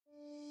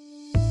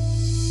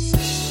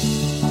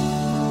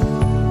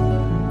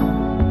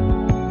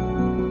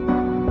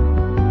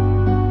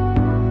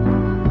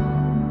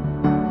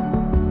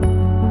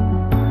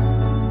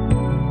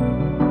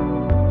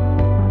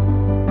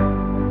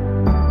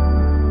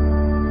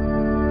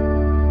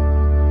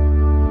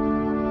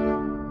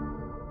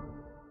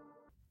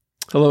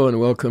Hello and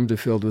welcome to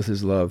Filled with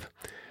His Love.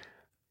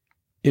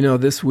 You know,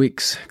 this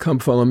week's Come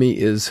Follow Me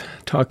is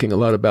talking a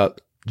lot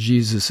about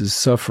Jesus'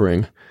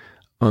 suffering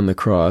on the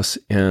cross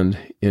and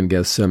in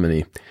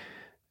Gethsemane.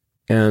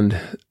 And,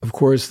 of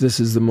course, this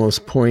is the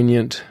most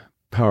poignant,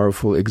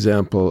 powerful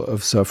example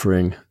of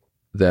suffering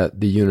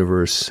that the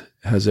universe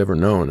has ever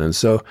known. And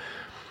so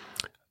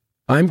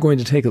I'm going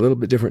to take a little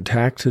bit different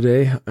tack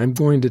today. I'm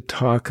going to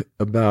talk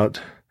about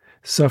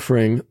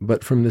suffering,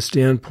 but from the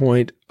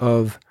standpoint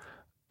of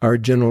our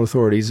general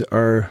authorities,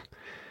 our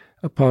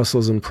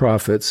apostles and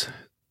prophets,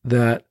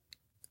 that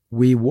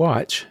we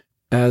watch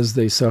as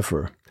they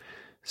suffer.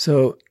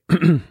 So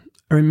I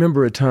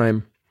remember a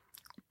time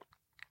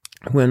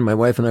when my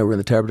wife and I were in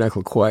the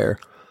Tabernacle Choir,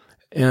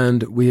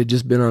 and we had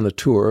just been on a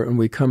tour, and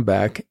we come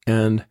back,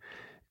 and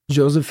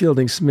Joseph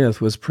Fielding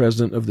Smith was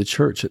president of the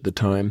church at the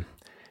time,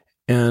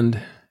 and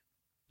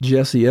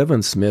Jessie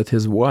Evans Smith,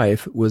 his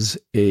wife, was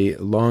a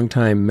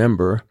longtime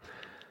member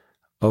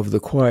of the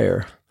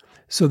choir.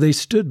 So they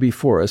stood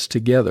before us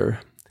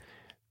together.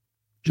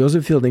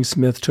 Joseph Fielding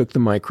Smith took the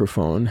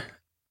microphone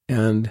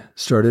and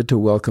started to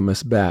welcome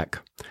us back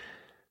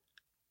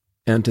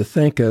and to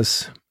thank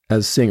us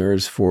as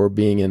singers for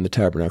being in the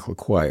Tabernacle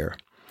Choir.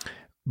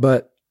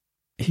 But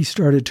he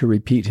started to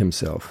repeat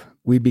himself.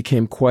 We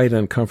became quite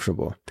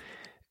uncomfortable.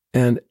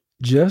 And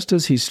just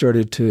as he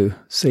started to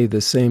say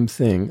the same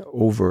thing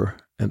over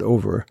and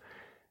over,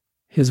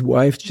 his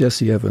wife,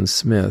 Jessie Evans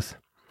Smith,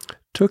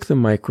 took the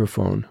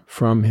microphone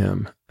from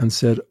him and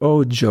said,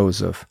 "Oh,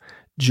 Joseph,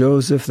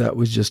 that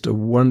was just a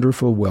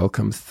wonderful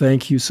welcome.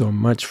 Thank you so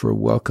much for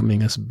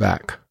welcoming us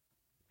back."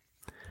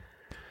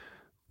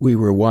 We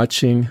were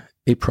watching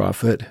a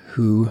prophet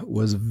who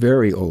was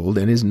very old,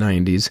 in his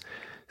 90s,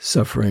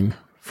 suffering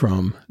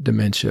from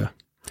dementia.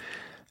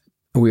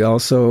 We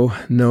also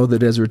know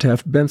that Ezra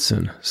Taft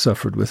Benson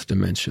suffered with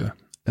dementia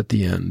at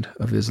the end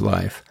of his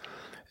life,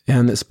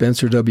 and that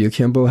Spencer W.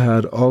 Kimball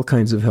had all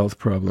kinds of health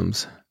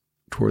problems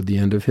toward the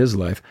end of his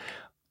life.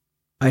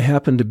 I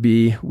happened to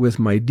be with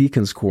my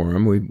deacons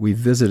quorum. We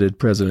visited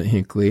President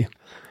Hinckley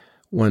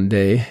one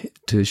day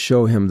to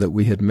show him that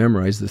we had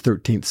memorized the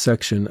 13th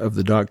section of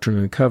the Doctrine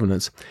and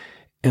Covenants.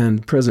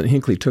 And President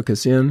Hinckley took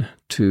us in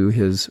to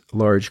his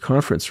large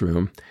conference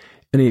room,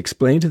 and he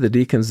explained to the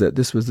deacons that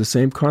this was the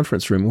same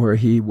conference room where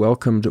he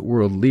welcomed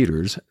world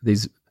leaders.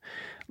 These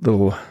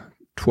little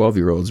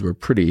 12-year-olds were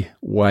pretty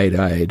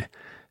wide-eyed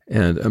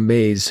and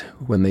amazed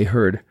when they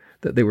heard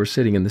that they were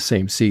sitting in the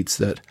same seats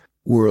that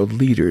world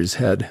leaders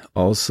had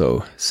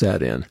also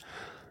sat in.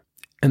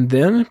 And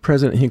then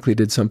President Hinckley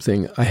did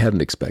something I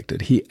hadn't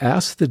expected. He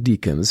asked the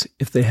deacons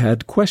if they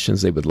had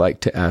questions they would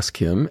like to ask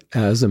him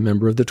as a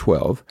member of the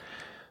 12.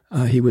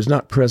 He was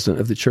not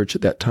president of the church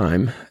at that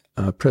time.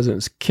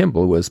 President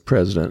Kimball was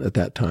president at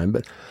that time.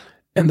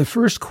 And the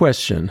first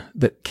question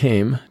that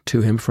came to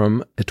him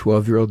from a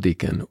 12-year-old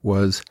deacon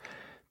was,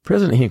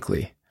 "President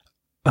Hinckley,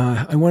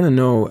 I want to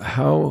know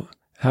how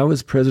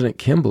is President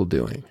Kimball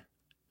doing?"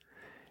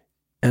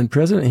 And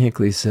President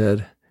Hinckley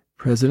said,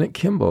 "President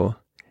Kimball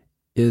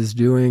is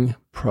doing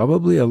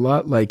probably a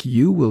lot like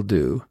you will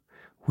do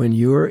when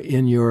you're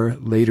in your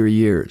later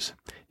years.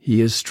 He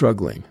is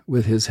struggling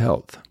with his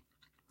health."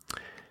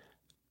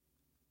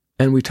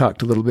 And we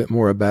talked a little bit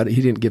more about it.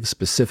 He didn't give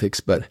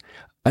specifics, but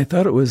I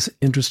thought it was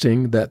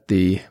interesting that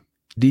the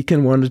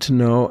deacon wanted to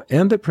know,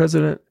 and that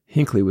President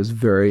Hinckley was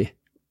very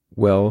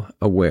well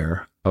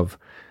aware of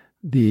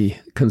the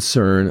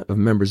concern of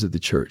members of the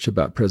church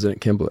about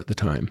President Kimball at the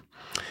time.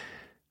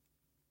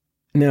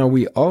 Now,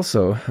 we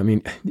also,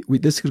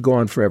 this could go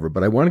on forever,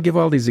 but I want to give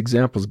all these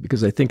examples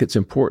because I think it's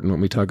important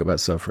when we talk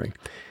about suffering.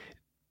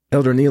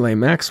 Elder Neal A.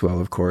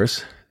 Maxwell, of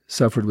course,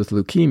 suffered with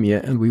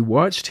leukemia, and we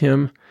watched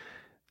him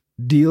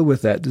deal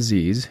with that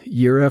disease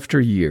year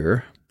after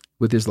year,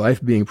 with his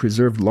life being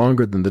preserved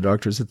longer than the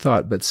doctors had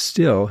thought, but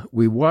still,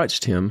 we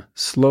watched him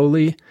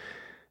slowly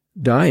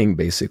dying,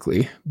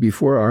 basically,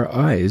 before our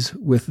eyes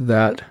with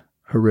that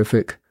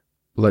horrific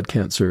blood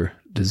cancer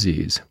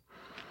disease.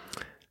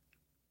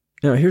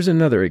 Now, here's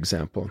another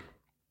example.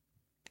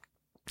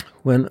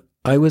 When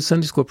I was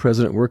Sunday school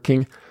president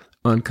working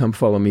on Come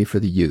Follow Me for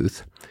the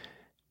youth,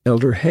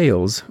 Elder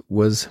Hales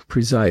was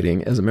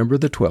presiding, as a member of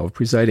the 12,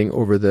 presiding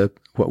over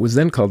what was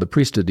then called the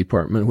priesthood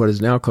department, what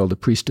is now called the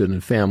priesthood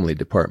and family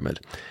department.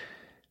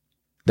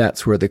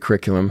 That's where the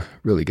curriculum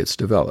really gets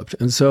developed.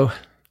 And so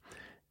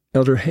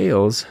Elder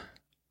Hales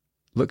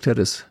looked at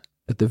us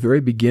at the very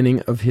beginning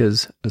of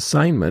his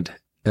assignment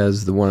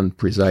as the one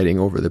presiding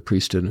over the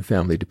priesthood and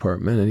family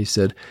department, and he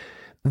said,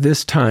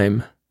 "This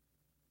time,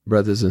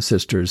 brothers and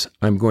sisters,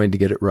 I'm going to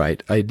get it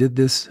right. I did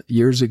this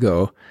years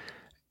ago,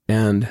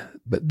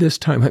 but this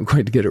time I'm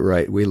going to get it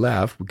right." We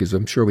laughed because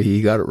I'm sure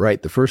he got it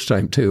right the first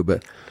time too,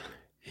 but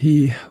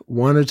he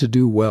wanted to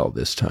do well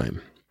this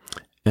time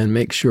and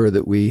make sure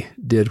that we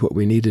did what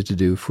we needed to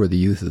do for the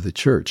youth of the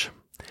church.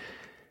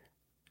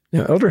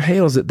 Now, Elder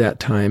Hales at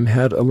that time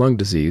had a lung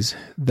disease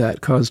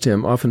that caused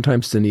him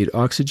oftentimes to need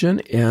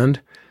oxygen and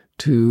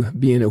to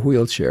be in a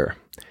wheelchair.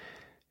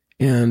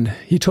 And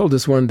he told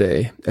us one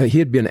day, he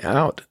had been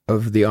out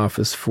of the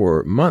office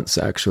for months,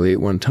 actually, at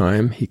one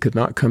time. He could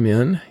not come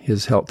in.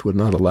 His health would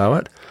not allow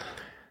it.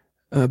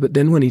 But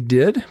then when he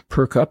did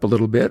perk up a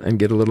little bit and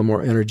get a little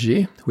more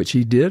energy, which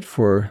he did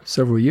for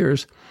several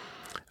years,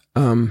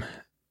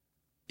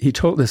 he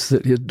told us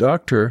that his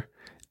doctor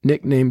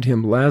nicknamed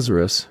him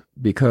Lazarus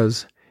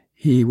because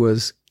he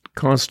was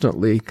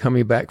constantly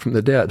coming back from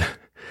the dead.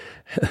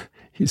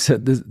 He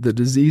said the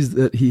disease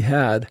that he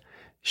had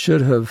should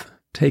have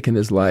taken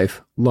his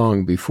life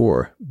long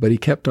before, but he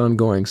kept on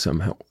going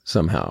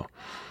somehow.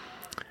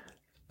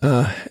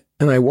 And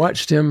I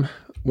watched him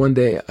one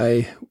day.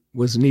 I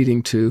was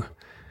needing to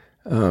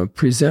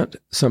present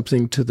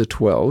something to the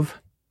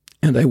 12,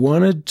 and I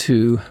wanted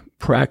to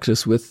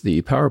practice with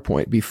the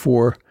PowerPoint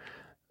before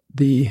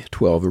the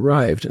 12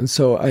 arrived. And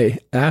so I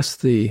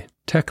asked the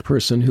tech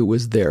person who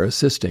was there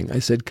assisting, I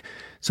said,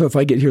 so if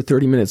I get here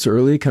 30 minutes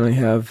early, can I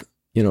have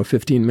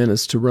 15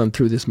 minutes to run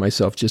through this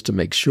myself just to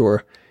make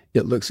sure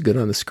it looks good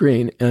on the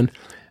screen? And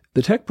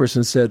the tech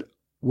person said,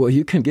 well,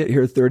 you can get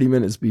here 30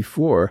 minutes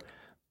before,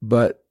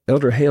 but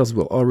Elder Hales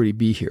will already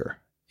be here.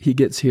 He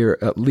gets here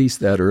at least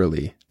that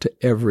early to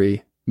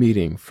every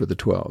meeting for the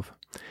 12,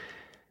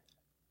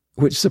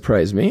 which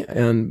surprised me.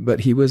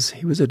 But he was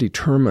a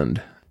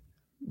determined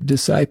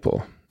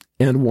disciple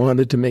and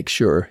wanted to make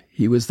sure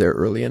he was there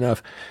early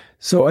enough.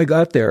 So I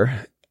got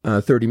there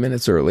 30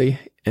 minutes early,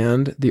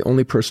 and the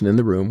only person in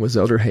the room was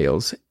Elder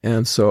Hales.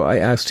 And so I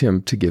asked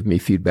him to give me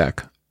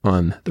feedback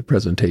on the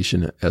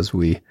presentation as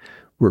we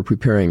were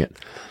preparing it.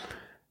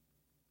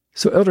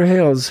 So Elder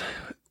Hales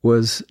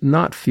was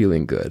not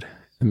feeling good.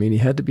 I mean, he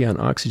had to be on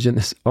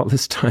oxygen all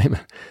this time.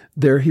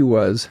 There he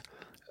was,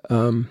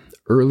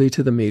 early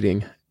to the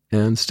meeting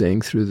and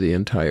staying through the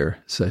entire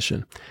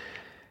session.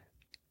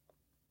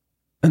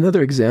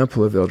 Another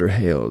example of Elder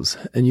Hales,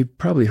 and you've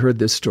probably heard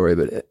this story,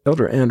 but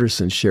Elder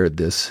Anderson shared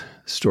this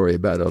story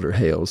about Elder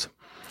Hales.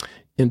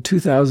 In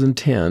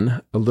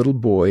 2010, a little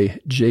boy,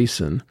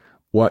 Jason,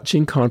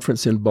 watching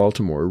conference in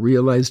Baltimore,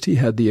 realized he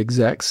had the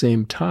exact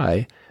same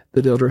tie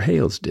that Elder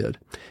Hales did.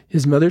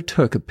 His mother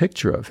took a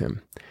picture of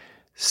him.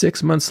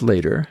 6 months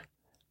later,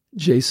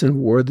 Jason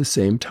wore the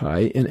same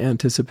tie in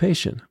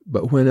anticipation.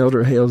 But when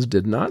Elder Hales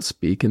did not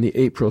speak in the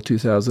April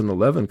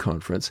 2011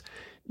 conference,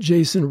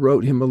 Jason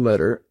wrote him a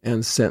letter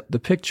and sent the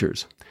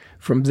pictures.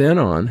 From then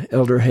on,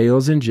 Elder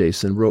Hales and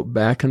Jason wrote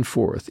back and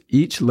forth,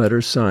 each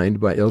letter signed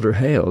by Elder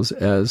Hales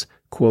as,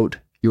 quote,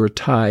 your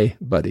tie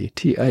buddy,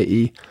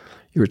 T-I-E,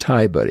 your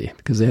tie buddy,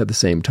 because they had the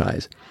same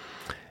ties.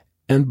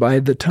 And by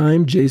the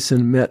time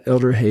Jason met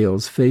Elder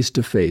Hales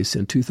face-to-face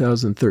in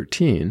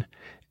 2013,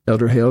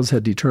 Elder Hales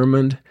had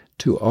determined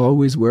to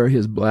always wear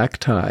his black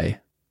tie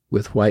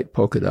with white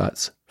polka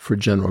dots for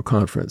General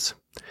Conference.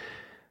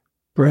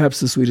 Perhaps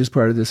the sweetest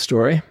part of this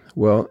story?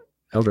 Well,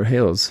 at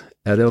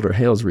Elder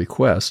Hales'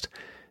 request,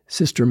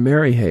 Sister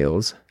Mary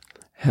Hales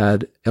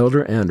had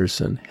Elder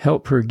Anderson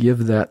help her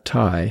give that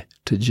tie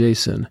to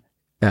Jason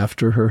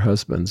after her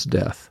husband's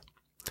death.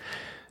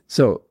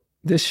 So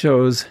this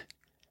shows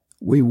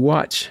we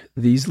watch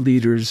these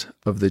leaders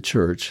of the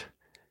church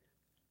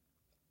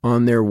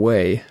on their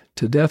way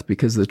to death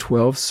because the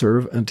 12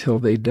 serve until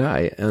they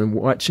die, and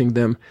watching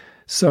them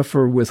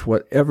suffer with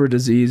whatever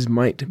disease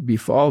might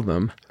befall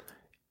them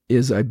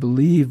is, I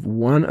believe,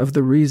 one of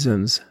the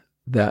reasons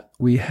that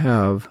we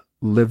have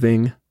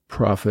living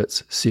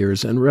prophets,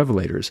 seers, and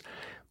revelators.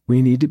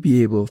 We need to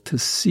be able to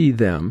see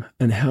them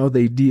and how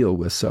they deal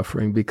with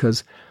suffering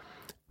because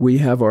we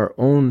have our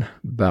own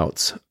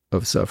bouts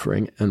of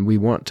suffering and we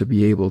want to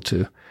be able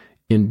to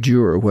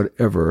endure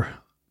whatever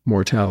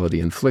mortality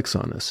inflicts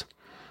on us.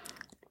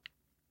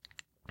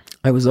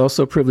 I was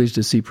also privileged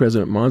to see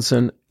President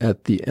Monson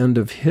at the end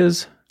of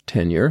his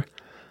tenure,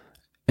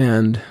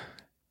 and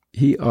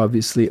he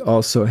obviously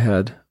also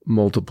had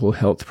multiple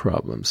health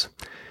problems.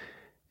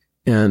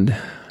 And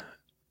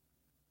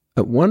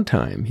at one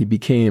time, he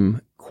became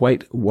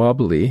quite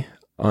wobbly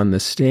on the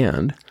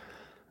stand.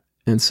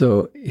 And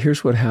so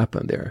here's what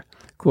happened there.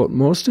 Quote,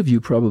 most of you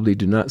probably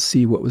do not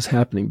see what was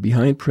happening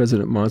behind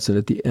President Monson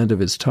at the end of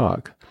his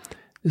talk.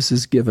 This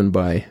is given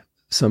by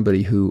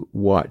somebody who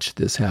watched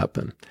this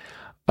happen.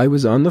 I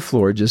was on the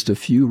floor just a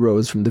few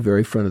rows from the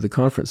very front of the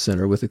conference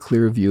center with a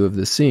clear view of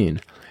the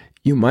scene.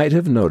 You might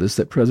have noticed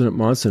that President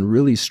Monson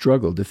really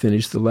struggled to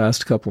finish the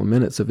last couple of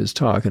minutes of his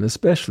talk, and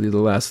especially the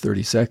last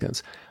 30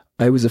 seconds.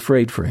 I was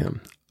afraid for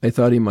him. I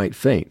thought he might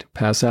faint,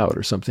 pass out,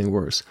 or something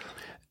worse.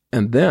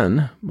 And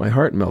then my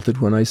heart melted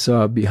when I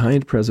saw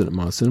behind President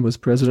Monson was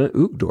President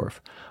Uchtdorf,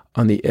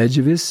 on the edge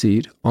of his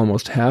seat,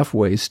 almost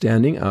halfway,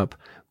 standing up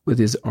with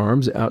his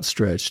arms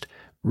outstretched,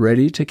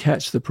 ready to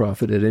catch the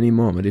prophet at any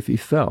moment if he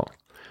fell.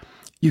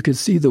 You could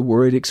see the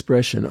worried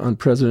expression on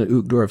President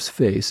Uchtdorf's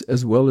face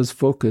as well as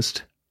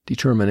focused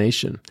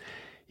determination.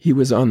 He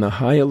was on the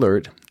high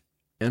alert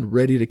and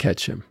ready to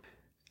catch him.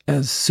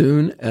 As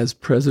soon as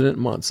President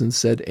Monson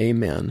said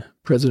amen,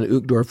 President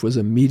Uchtdorf was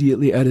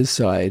immediately at his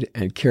side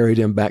and carried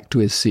him back to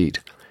his seat,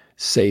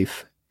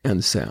 safe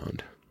and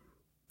sound.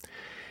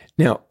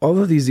 Now, all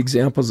of these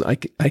examples, I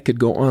could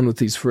go on with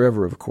these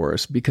forever, of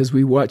course, because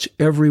we watch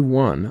every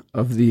one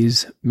of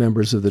these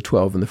members of the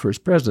 12 in the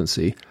First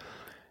Presidency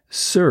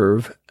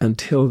serve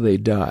until they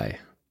die,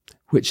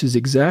 which is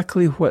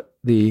exactly what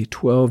the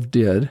 12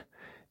 did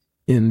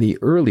in the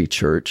early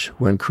church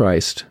when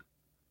Christ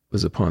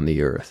was upon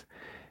the earth.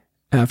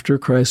 After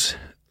Christ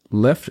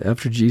left,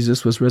 after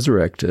Jesus was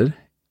resurrected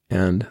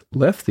and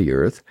left the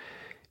earth,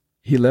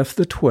 he left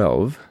the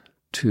 12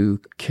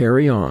 to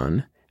carry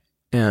on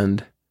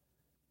and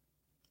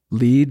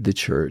lead the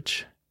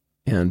church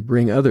and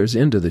bring others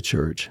into the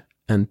church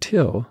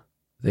until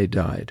they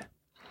died.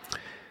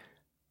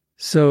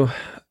 So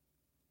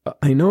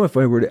I know if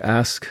I were to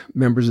ask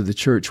members of the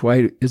church,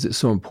 why is it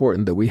so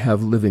important that we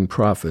have living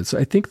prophets?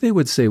 I think they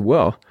would say,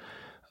 well,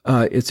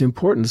 it's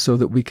important so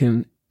that we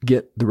can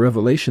get the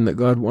revelation that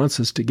God wants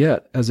us to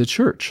get as a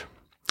church.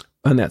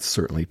 And that's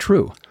certainly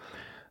true.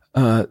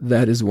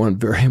 That is one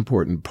very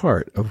important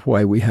part of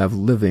why we have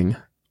living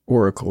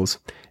oracles,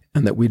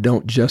 and that we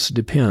don't just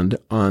depend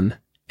on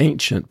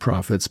ancient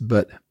prophets,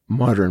 but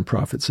modern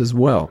prophets as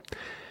well.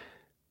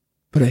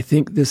 But I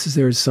think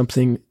there's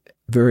something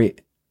very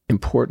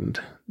important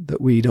that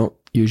we don't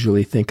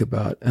usually think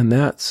about, and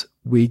that's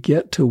we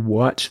get to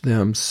watch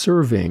them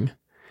serving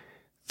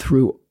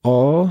through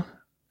all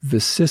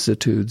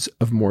vicissitudes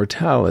of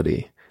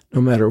mortality,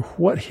 no matter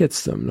what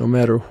hits them, no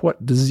matter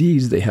what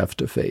disease they have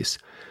to face,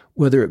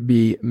 whether it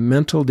be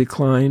mental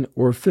decline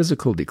or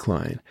physical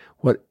decline,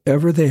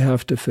 whatever they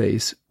have to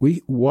face,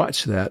 we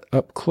watch that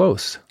up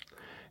close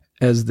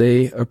as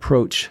they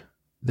approach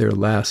their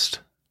last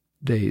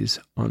days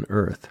on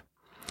earth.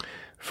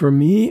 For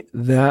me,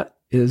 that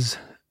is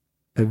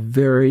a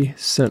very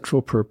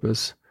central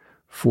purpose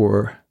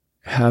for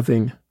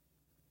having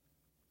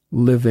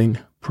living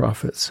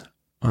prophets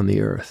on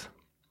the earth.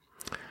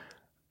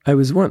 I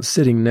was once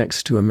sitting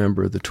next to a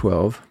member of the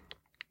 12,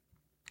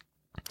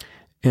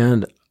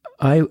 and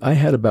I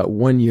had about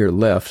 1 year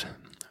left.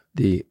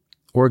 The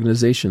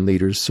organization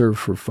leaders served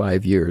for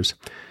 5 years.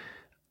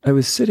 I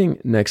was sitting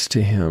next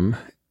to him,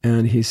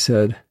 and he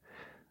said,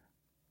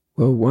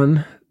 well,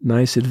 one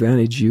nice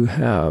advantage you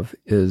have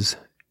is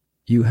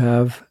you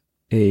have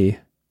a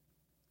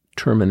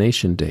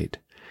termination date.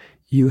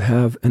 You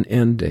have an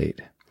end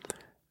date.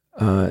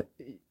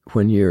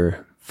 When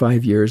you're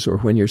 5 years or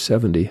when you're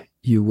 70,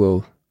 you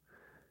will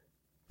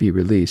be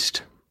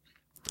released.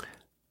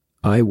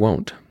 I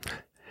won't.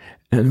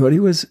 And what he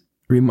was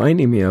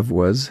reminding me of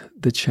was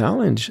the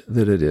challenge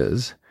that it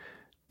is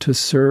to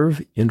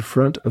serve in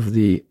front of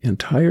the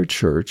entire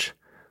church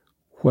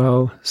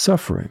while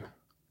suffering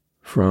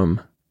from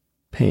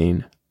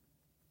pain,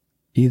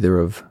 either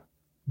of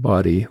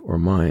body or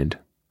mind.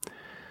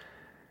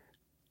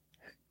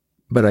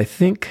 But I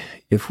think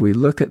if we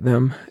look at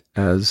them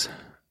as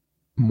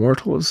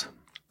mortals,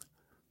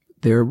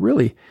 they're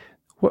really,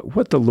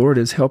 what the Lord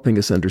is helping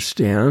us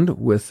understand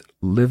with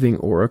living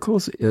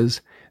oracles is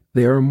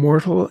they are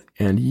mortal,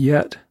 and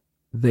yet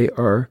they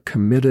are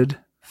committed,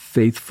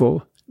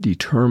 faithful,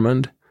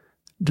 determined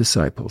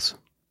disciples.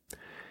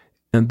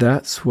 And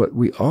that's what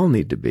we all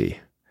need to be.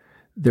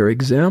 Their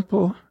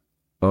example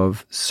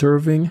of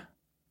serving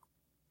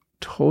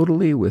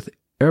totally with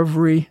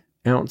every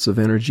ounce of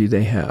energy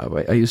they have.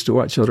 I used to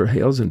watch Elder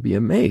Hales and be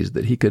amazed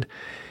that he could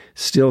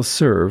still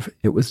serve.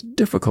 It was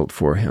difficult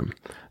for him.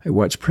 I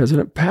watched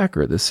President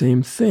Packer, the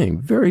same thing,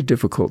 very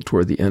difficult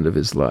toward the end of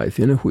his life,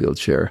 in a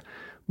wheelchair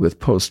with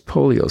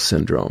post-polio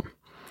syndrome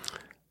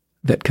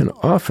that can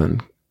often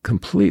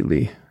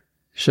completely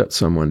shut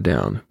someone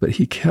down. But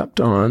he kept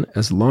on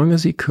as long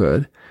as he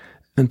could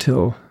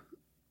until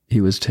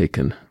he was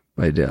taken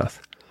by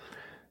death.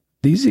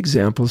 These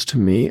examples to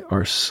me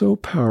are so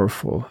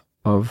powerful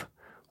of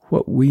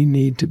what we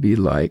need to be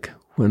like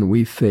when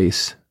we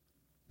face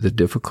the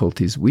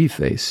difficulties we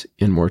face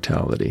in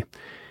mortality.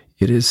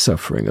 It is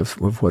suffering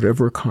of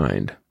whatever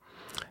kind.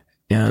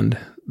 And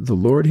the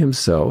Lord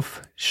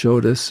himself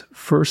showed us,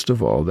 first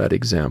of all, that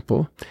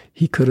example.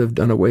 He could have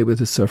done away with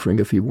his suffering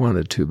if he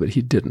wanted to, but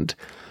he didn't.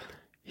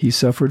 He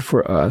suffered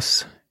for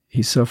us.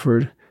 He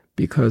suffered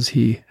because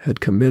he had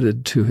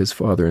committed to his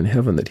Father in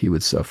heaven that he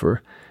would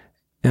suffer.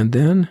 And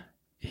then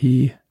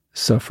he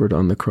suffered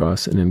on the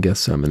cross and in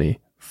Gethsemane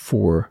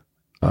for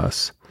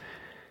us.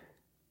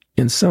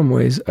 In some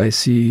ways, I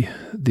see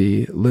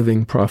the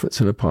living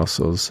prophets and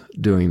apostles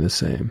doing the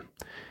same.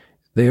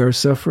 They are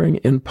suffering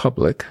in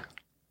public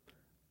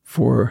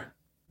for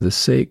the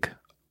sake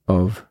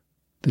of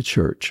the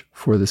church,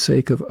 for the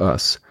sake of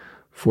us,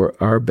 for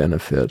our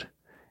benefit.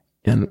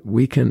 And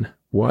we can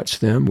watch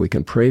them, we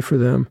can pray for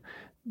them,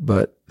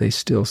 but they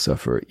still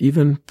suffer.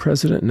 Even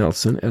President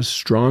Nelson, as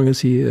strong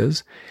as he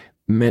is,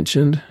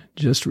 mentioned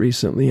just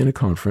recently in a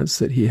conference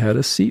that he had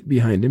a seat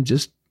behind him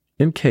just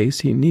in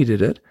case he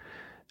needed it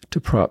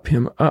to prop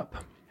him up.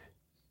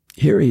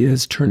 Here he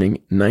is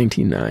turning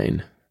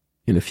 99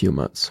 in a few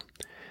months.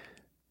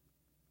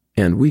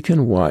 And we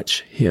can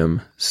watch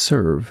him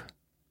serve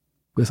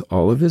with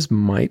all of his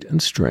might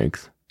and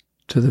strength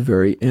to the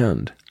very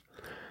end.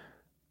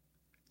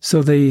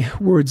 So the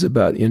words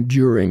about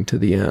enduring to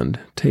the end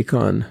take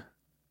on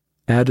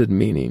added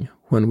meaning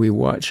when we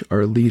watch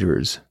our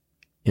leaders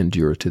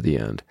endure to the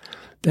end.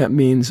 That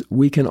means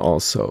we can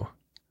also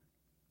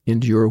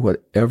endure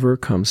whatever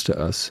comes to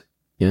us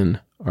in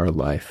our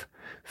life.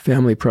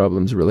 Family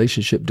problems,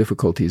 relationship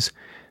difficulties,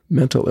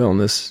 mental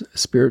illness,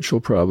 spiritual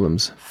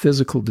problems,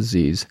 physical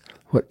disease,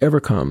 whatever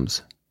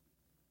comes,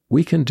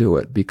 we can do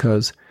it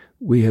because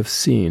we have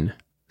seen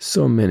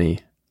so many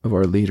of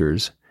our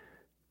leaders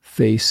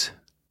face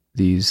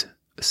these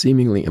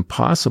seemingly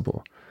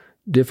impossible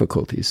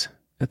difficulties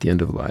at the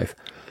end of life.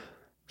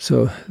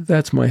 So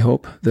that's my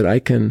hope, that I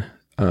can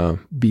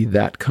be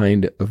that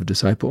kind of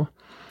disciple.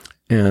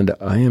 And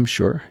I am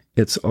sure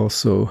it's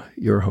also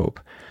your hope.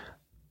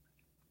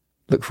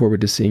 Look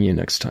forward to seeing you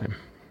next time.